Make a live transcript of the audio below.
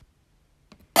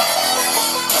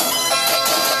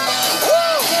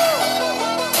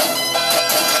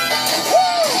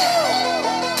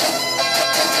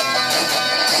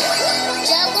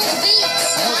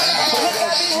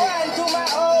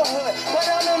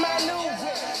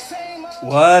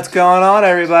What's going on,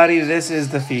 everybody? This is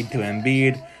the Feed to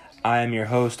Embiid. I am your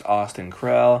host, Austin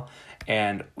Krell,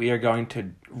 and we are going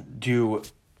to do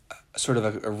sort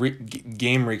of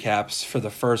game recaps for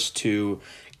the first two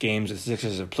games the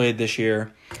Sixers have played this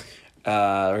year.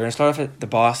 We're going to start off at the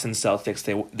Boston Celtics,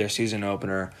 their season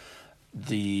opener.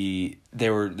 This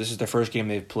is the first game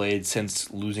they've played since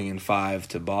losing in 5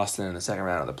 to Boston in the second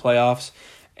round of the playoffs,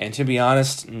 and to be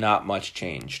honest, not much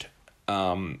changed.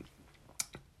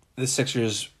 The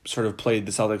Sixers sort of played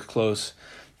the Celtics close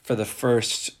for the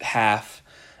first half,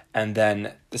 and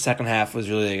then the second half was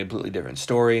really a completely different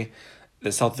story. The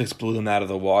Celtics blew them out of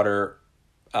the water,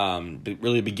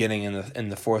 really beginning in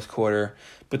the fourth quarter,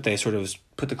 but they sort of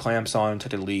put the clamps on and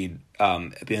took the lead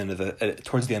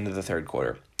towards the end of the third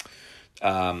quarter.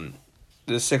 The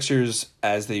Sixers,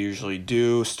 as they usually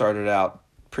do, started out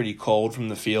pretty cold from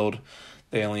the field.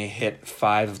 They only hit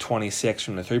 5 of 26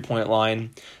 from the three-point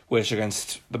line, which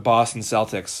against the Boston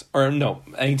Celtics, or no,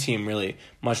 any team really,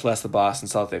 much less the Boston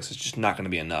Celtics, is just not going to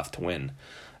be enough to win.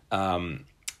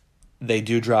 They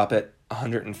do drop it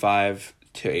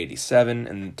 105-87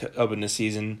 and to open the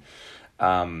season.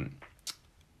 Dario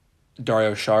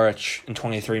Saric in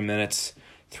 23 minutes,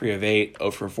 3 of 8,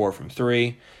 0 for 4 from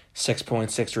 3, 6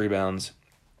 points, 6 rebounds.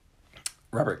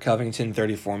 Robert Covington,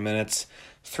 34 minutes,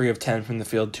 3 of 10 from the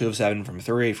field, 2 of 7 from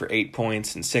 3 for 8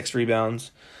 points and 6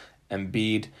 rebounds.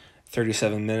 Embiid,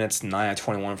 37 minutes, 9 of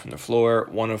 21 from the floor,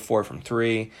 1 of 4 from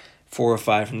 3, 4 of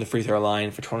 5 from the free throw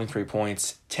line for 23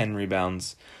 points, 10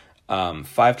 rebounds,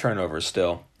 5 turnovers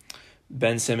still.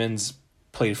 Ben Simmons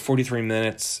played 43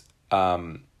 minutes,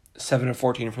 7 of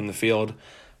 14 from the field,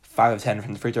 5 of 10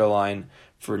 from the free throw line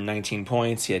for 19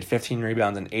 points. He had 15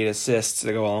 rebounds and 8 assists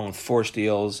to go along with 4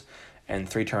 steals and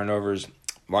 3 turnovers.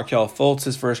 Markelle Fultz,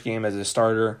 his first game as a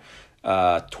starter,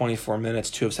 24 minutes,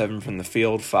 2 of 7 from the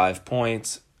field, 5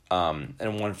 points,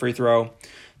 and 1 free throw,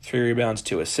 3 rebounds,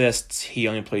 2 assists. He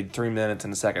only played 3 minutes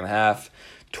in the second half,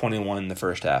 21 in the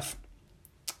first half.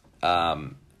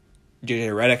 JJ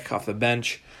Redick off the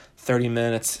bench, 30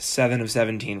 minutes, 7 of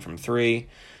 17 from 3.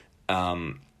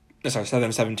 7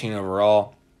 of 17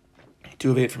 overall,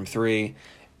 2 of 8 from 3,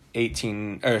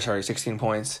 16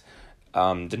 points.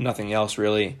 Did nothing else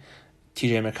really.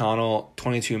 TJ McConnell,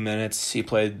 22 minutes. He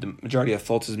played the majority of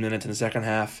Fultz's minutes in the second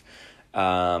half.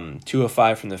 2 of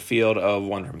 5 from the field, 0 of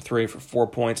 1 from 3 for 4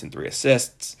 points and 3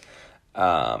 assists.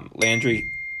 Landry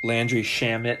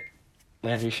Shamet,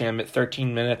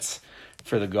 13 minutes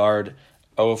for the guard,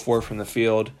 0 of 4 from the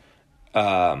field.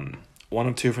 1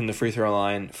 of 2 from the free throw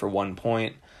line for 1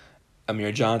 point.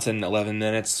 Amir Johnson, 11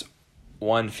 minutes,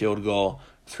 1 field goal,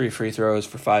 3 free throws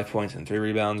for 5 points and 3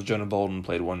 rebounds. Jonah Bolden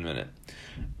played 1 minute.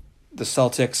 The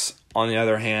Celtics, on the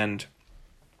other hand,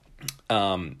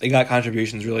 they got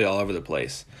contributions really all over the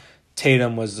place.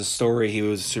 Tatum was the story. He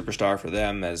was a superstar for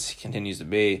them, as he continues to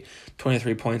be.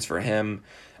 23 points for him,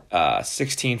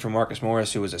 16 for Marcus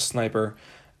Morris, who was a sniper.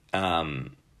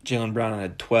 Jaylen Brown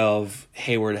had 12.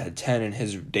 Hayward had 10 in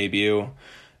his debut.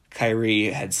 Kyrie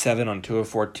had 7 on 2 of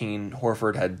 14.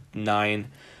 Horford had 9.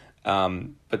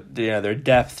 But their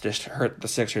depth just hurt the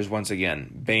Sixers once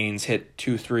again. Baines hit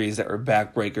 2 threes that were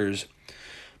backbreakers.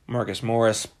 Marcus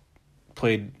Morris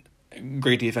played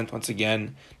great defense once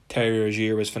again. Terry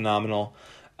Rozier was phenomenal.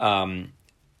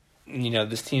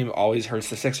 This team always hurts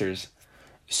the Sixers.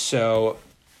 So,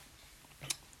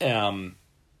 we're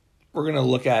going to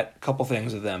look at a couple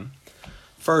things with them.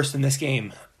 First, in this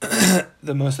game,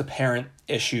 the most apparent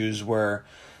issues were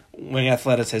wing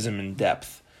athleticism and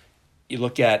depth. You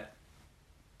look at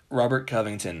Robert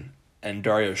Covington and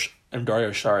Dario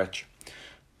Saric.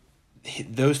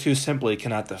 Those two simply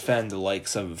cannot defend the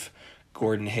likes of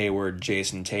Gordon Hayward,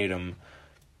 Jason Tatum,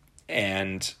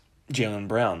 and Jaylen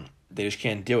Brown. They just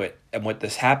can't do it. And what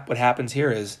happens here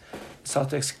is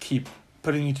Celtics keep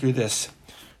putting you through this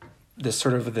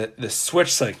sort of this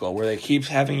switch cycle where they keep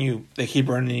running you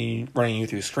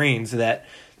through screens that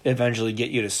eventually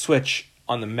get you to switch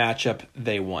on the matchup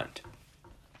they want.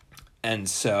 And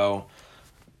so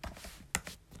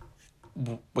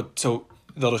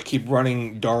they'll just keep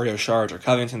running Dario Saric or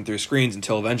Covington through screens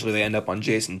until eventually they end up on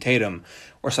Jason Tatum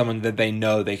or someone that they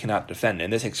know they cannot defend.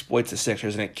 And this exploits the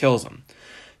Sixers and it kills them.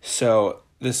 So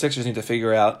the Sixers need to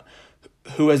figure out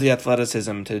who has the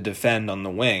athleticism to defend on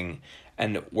the wing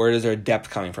and where is their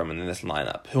depth coming from in this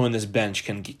lineup. Who on this bench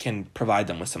can provide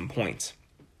them with some points.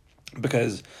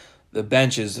 Because the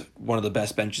bench is one of the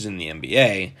best benches in the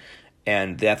NBA,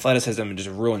 and the athleticism just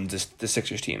ruins the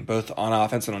Sixers team, both on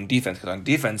offense and on defense. Because on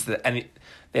defense, they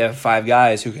have 5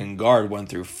 guys who can guard 1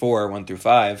 through 4, 1 through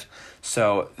 5.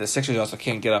 So the Sixers also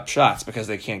can't get up shots because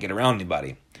they can't get around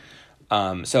anybody.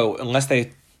 So unless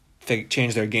they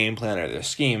change their game plan or their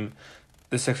scheme,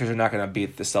 the Sixers are not going to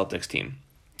beat the Celtics team.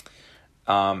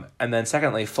 And then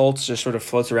secondly, Fultz just sort of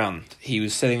floats around. He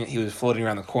was floating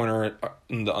around the corner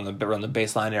on the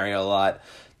baseline area a lot,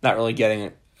 not really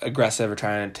getting aggressive or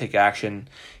trying to take action.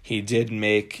 He did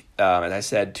make, as I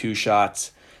said, 2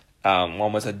 shots.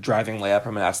 One was a driving layup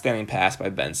from an outstanding pass by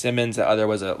Ben Simmons. The other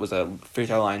was a free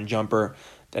throw line jumper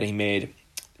that he made.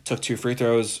 Took 2 free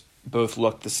throws. Both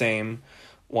looked the same.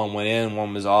 One went in,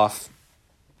 one was off.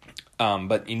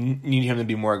 But you need him to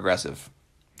be more aggressive.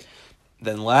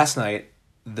 Then last night,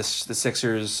 the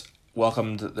Sixers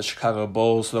welcomed the Chicago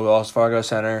Bulls to the Wells Fargo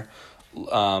Center.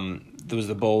 There was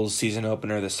the Bulls season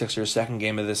opener, the Sixers' second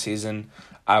game of the season.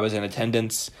 I was in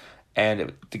attendance,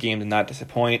 and the game did not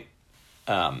disappoint.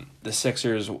 The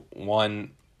Sixers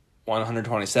won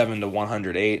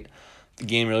 127-108. The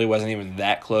game really wasn't even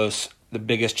that close. The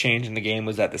biggest change in the game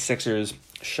was that the Sixers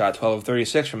shot 12 of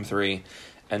 36 from 3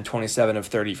 and 27 of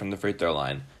 30 from the free throw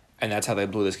line, and that's how they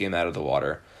blew this game out of the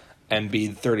water.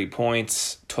 Embiid, 30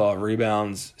 points, 12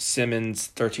 rebounds. Simmons,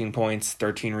 13 points,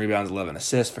 13 rebounds, 11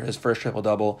 assists for his first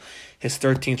triple-double. His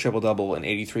 13th triple-double in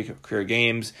 83 career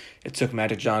games. It took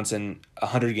Magic Johnson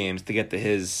 100 games to get to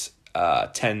his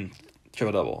 10th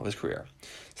triple-double of his career.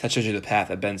 So that shows you the path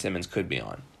that Ben Simmons could be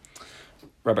on.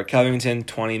 Robert Covington,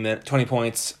 20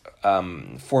 points, 4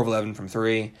 of 11 from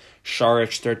 3.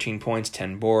 Saric, 13 points,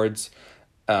 10 boards.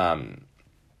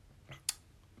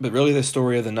 But really the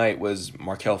story of the night was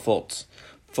Markelle Fultz.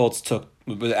 Fultz took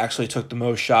the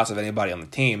most shots of anybody on the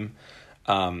team,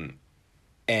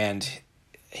 and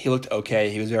he looked okay.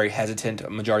 He was very hesitant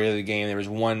a majority of the game. There was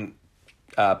one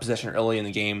possession early in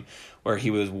the game where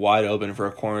he was wide open for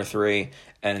a corner 3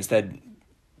 and instead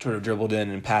sort of dribbled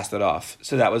in and passed it off.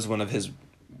 So that was one of his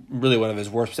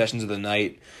worst possessions of the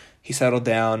night. He settled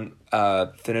down,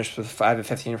 finished with 5 of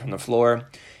 15 from the floor.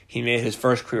 He made his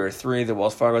first career 3. The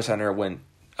Wells Fargo Center went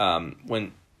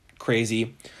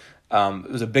crazy.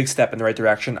 It was a big step in the right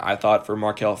direction, I thought, for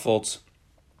Markelle Fultz.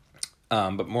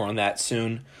 But more on that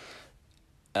soon.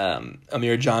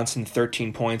 Amir Johnson,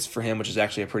 13 points for him, which is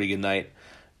actually a pretty good night.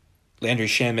 Landry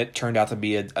Shamet turned out to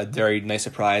be a very nice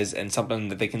surprise and something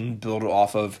that they can build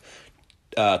off of.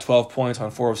 12 points on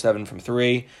 4 of 7 from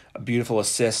 3. A beautiful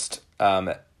assist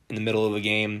in the middle of the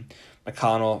game.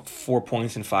 McConnell, 4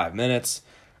 points in 5 minutes.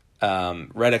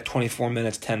 Redick, 24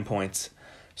 minutes, 10 points.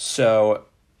 So,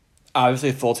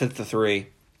 obviously, Fultz hits the 3.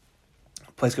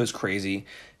 Place goes crazy.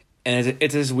 And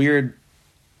it's this weird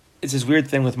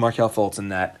thing with Markelle Fultz in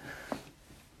that,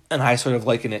 and I sort of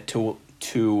liken it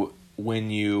to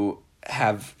when you're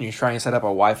trying to set up a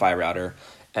Wi-Fi router,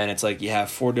 and it's like you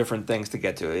have 4 different things to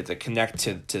get to. It's to connect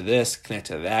to this, connect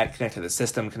to that, connect to the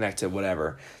system, connect to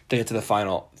whatever, to get to the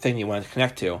final thing you want to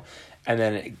connect to. And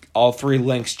then all 3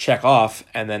 links check off,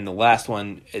 and then the last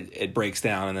one, it breaks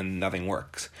down, and then nothing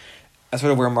works. That's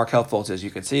sort of where Markelle Fultz is. You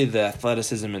can see the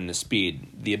athleticism and the speed,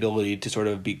 the ability to sort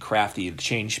of be crafty, to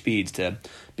change speeds, to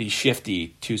be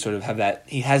shifty, to sort of have that.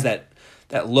 He has that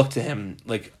look to him,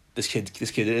 like this kid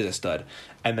is a stud.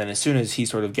 And then as soon as he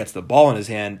sort of gets the ball in his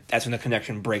hand, that's when the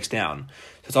connection breaks down.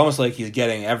 So it's almost like he's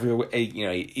getting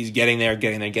he's getting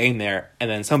there, and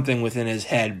then something within his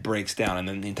head breaks down, and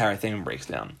then the entire thing breaks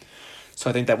down. So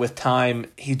I think that with time,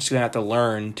 he's just going to have to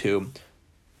learn to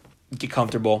get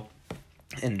comfortable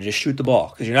and just shoot the ball,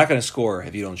 because you're not going to score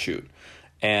if you don't shoot.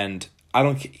 And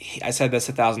I said this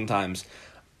 1,000 times,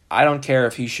 I don't care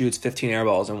if he shoots 15 air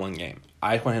balls in one game.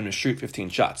 I want him to shoot 15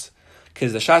 shots,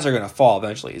 because the shots are going to fall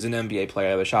eventually. He's an NBA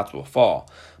player, the shots will fall,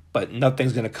 but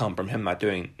nothing's going to come from him not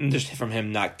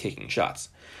taking shots.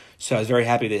 So I was very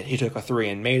happy that he took a 3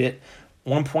 and made it.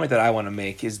 One point that I want to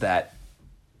make is that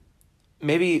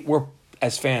maybe we're,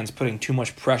 as fans, putting too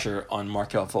much pressure on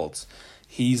Markelle Fultz.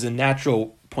 He's a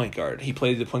natural point guard. He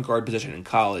played the point guard position in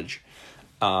college.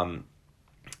 And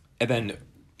then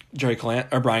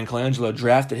Brian Colangelo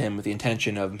drafted him with the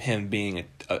intention of him being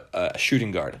a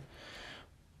shooting guard.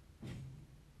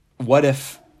 What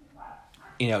if,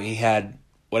 he had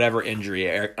whatever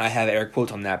injury? I have air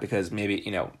quotes on that because maybe,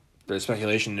 there's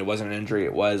speculation it wasn't an injury,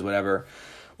 it was whatever.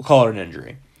 We'll call it an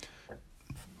injury.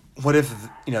 What if,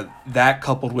 that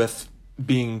coupled with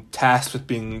being tasked with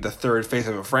being the third face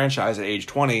of a franchise at age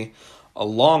 20,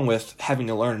 along with having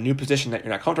to learn a new position that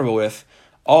you're not comfortable with,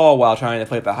 all while trying to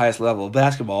play at the highest level of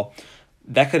basketball,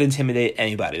 that could intimidate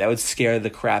anybody. That would scare the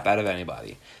crap out of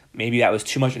anybody. Maybe that was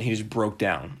too much and he just broke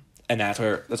down, and that's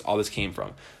all this came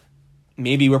from.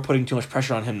 Maybe we're putting too much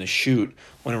pressure on him to shoot,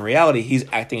 when in reality he's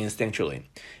acting instinctually.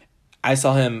 I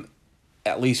saw him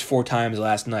at least 4 times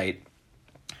last night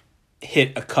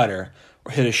hit a cutter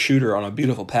or hit a shooter on a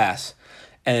beautiful pass,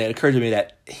 And it occurred to me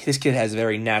that this kid has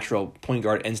very natural point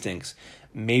guard instincts.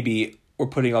 Maybe we're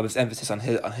putting all this emphasis on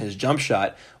his jump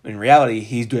shot, when in reality,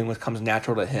 he's doing what comes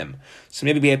natural to him. So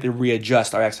maybe we have to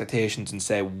readjust our expectations and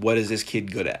say, what is this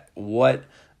kid good at? What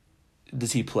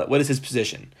does he play? What is his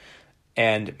position?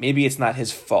 And maybe it's not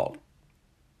his fault.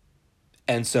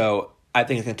 And so I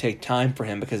think it's going to take time for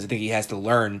him, because I think he has to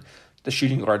learn the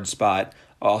shooting guard spot,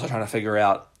 also trying to figure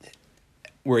out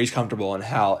where he's comfortable and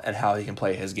how he can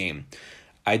play his game.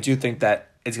 I do think that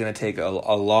it's going to take a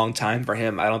long time for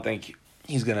him. I don't think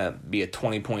he's going to be a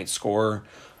 20-point scorer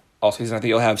all season. I think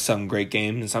he'll have some great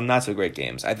games and some not so great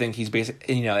games. I think he's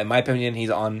in my opinion, he's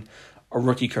on a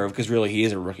rookie curve, because really he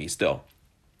is a rookie still.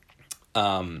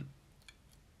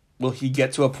 Will he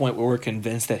get to a point where we're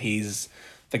convinced that he's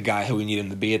the guy who we need him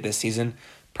to be at this season?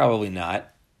 Probably not.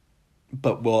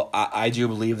 But I do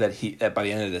believe that by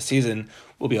the end of the season,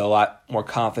 we'll be a lot more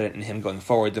confident in him going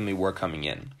forward than we were coming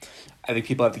in. I think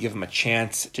people have to give him a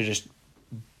chance to just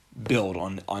build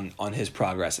on his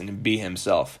progress and be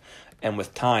himself. And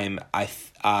with time, I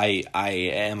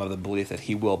am of the belief that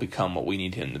he will become what we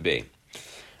need him to be.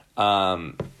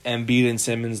 Embiid and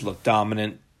Simmons looked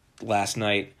dominant last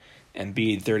night.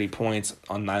 Embiid 30 points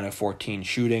on 9 of 14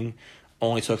 shooting.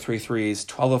 Only took 3 threes,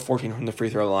 12 of 14 from the free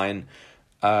throw line,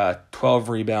 12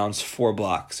 rebounds, 4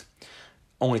 blocks.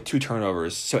 Only 2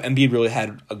 turnovers. So Embiid really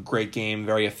had a great game,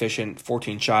 very efficient,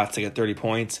 14 shots to get 30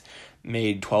 points,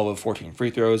 made 12 of 14 free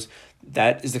throws.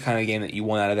 That is the kind of game that you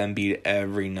want out of Embiid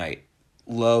every night.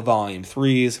 Low volume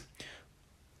threes,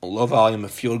 low volume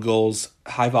of field goals,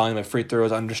 high volume of free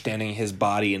throws, understanding his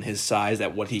body and his size,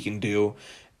 that what he can do,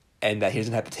 and that he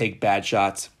doesn't have to take bad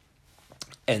shots.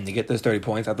 And to get those 30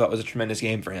 points, I thought was a tremendous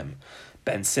game for him.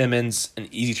 Ben Simmons, an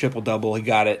easy triple-double. He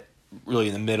got it really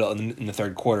in the middle, in the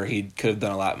third quarter. He could have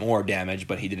done a lot more damage,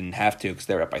 but he didn't have to, because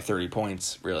they were up by 30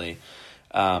 points, really.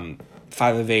 5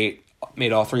 of 8,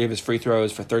 made all 3 of his free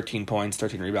throws for 13 points,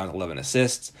 13 rebounds, 11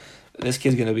 assists. This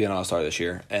kid's going to be an all-star this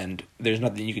year, and there's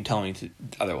nothing you can tell me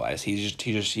otherwise.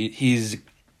 He's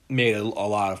made a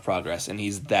lot of progress, and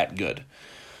he's that good.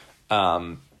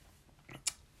 So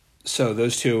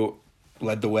those two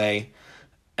led the way.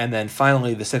 And then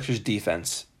finally, the Sixers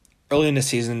defense. Early in the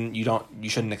season, you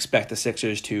shouldn't expect the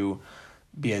Sixers to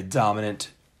be a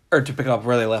dominant, or to pick up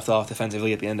where they left off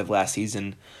defensively at the end of last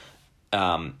season.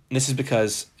 This is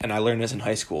because, and I learned this in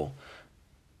high school,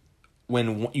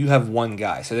 when you have one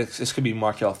guy, so this could be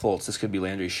Markelle Fultz, this could be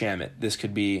Landry Shamet, this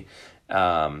could be, it's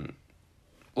going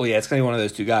to be one of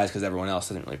those 2 guys, because everyone else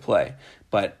doesn't really play.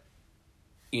 But,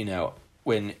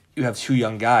 when you have 2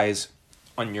 young guys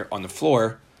on the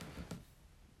floor,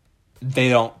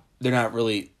 they're not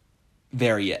really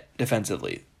there yet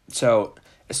defensively. So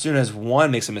as soon as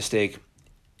one makes a mistake,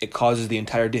 it causes the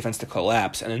entire defense to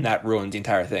collapse, and then that ruins the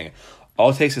entire thing.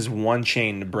 All it takes is one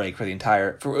chain to break all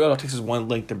it takes is one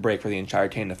link to break for the entire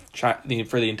chain to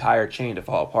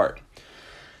fall apart.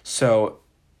 So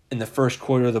in the first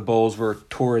quarter, the Bulls were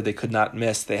torrid. They could not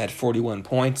miss. They had 41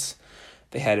 points.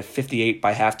 They had 58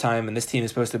 by halftime, and this team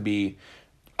is supposed to be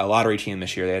a lottery team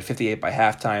this year. They had 58 by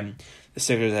halftime. The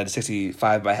Sixers had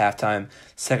 65 by halftime.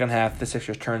 Second half, the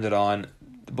Sixers turned it on.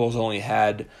 The Bulls only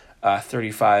had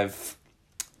 35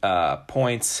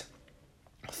 points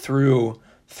through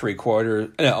 3 quarters.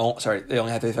 No, sorry, they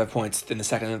only had 35 points in the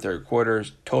second and third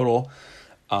quarters total.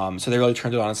 So they really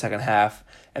turned it on in the second half,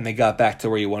 and they got back to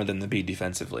where you wanted them to be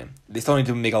defensively. They still need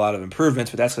to make a lot of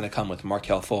improvements, but that's going to come with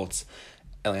Markelle Fultz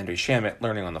and Landry Shamet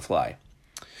learning on the fly.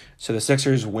 So the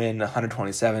Sixers win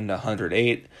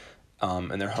 127-108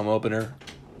 in their home opener.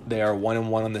 They are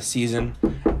 1-1 on the season.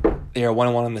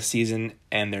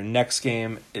 And their next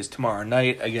game is tomorrow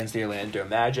night against the Orlando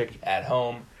Magic at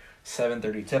home,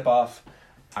 7:30 tip-off.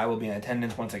 I will be in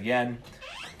attendance once again,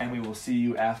 and we will see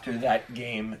you after that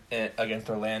game against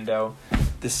Orlando.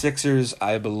 The Sixers,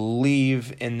 I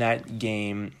believe, in that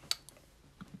game,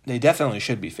 they definitely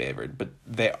should be favored, but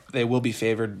they will be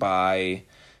favored by,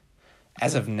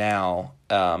 as of now,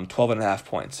 12.5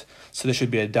 points. So this should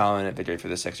be a dominant victory for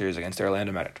the Sixers against the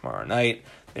Orlando Magic tomorrow night.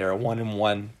 They are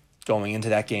 1-1 going into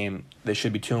that game. They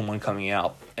should be 2-1 coming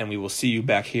out, and we will see you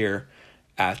back here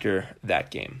after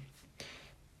that game.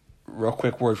 Real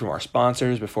quick word from our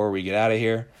sponsors before we get out of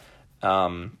here.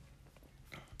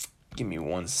 Give me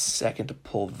 1 second to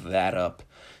pull that up.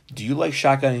 Do you like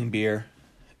shotgunning beer?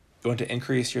 You want to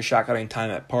increase your shotgunning time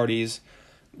at parties?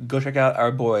 Go check out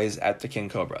our boys at the King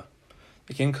Cobra.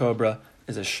 The King Cobra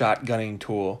is a shotgunning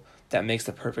tool that makes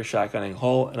the perfect shotgunning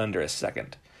hole in under a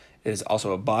second. It is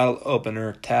also a bottle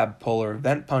opener, tab puller,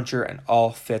 vent puncher, and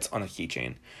all fits on a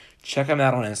keychain. Check them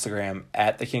out on Instagram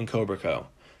at the King Cobra Co.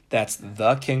 That's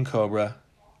the King Cobra,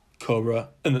 Cobra,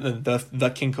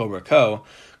 the King Cobra Co.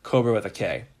 Cobra with a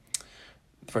K.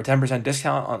 For a 10%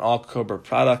 discount on all Cobra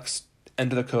products,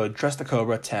 enter the code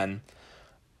TrustTheCobra10,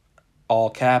 all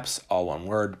caps, all one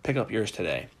word. Pick up yours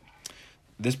today.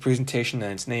 This presentation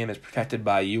and its name is protected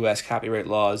by U.S. copyright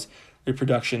laws.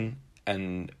 Reproduction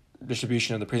and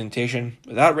distribution of the presentation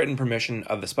without written permission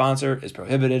of the sponsor is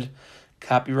prohibited.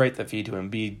 Copyright the Feed to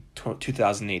Embiid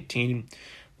 2018.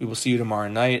 We will see you tomorrow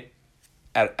night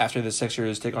after the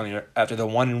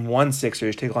 1-1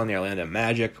 Sixers take on the Orlando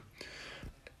Magic.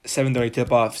 7:30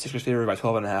 tip-off. Sixers favored by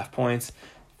 12.5 points.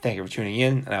 Thank you for tuning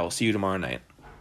in, and I will see you tomorrow night.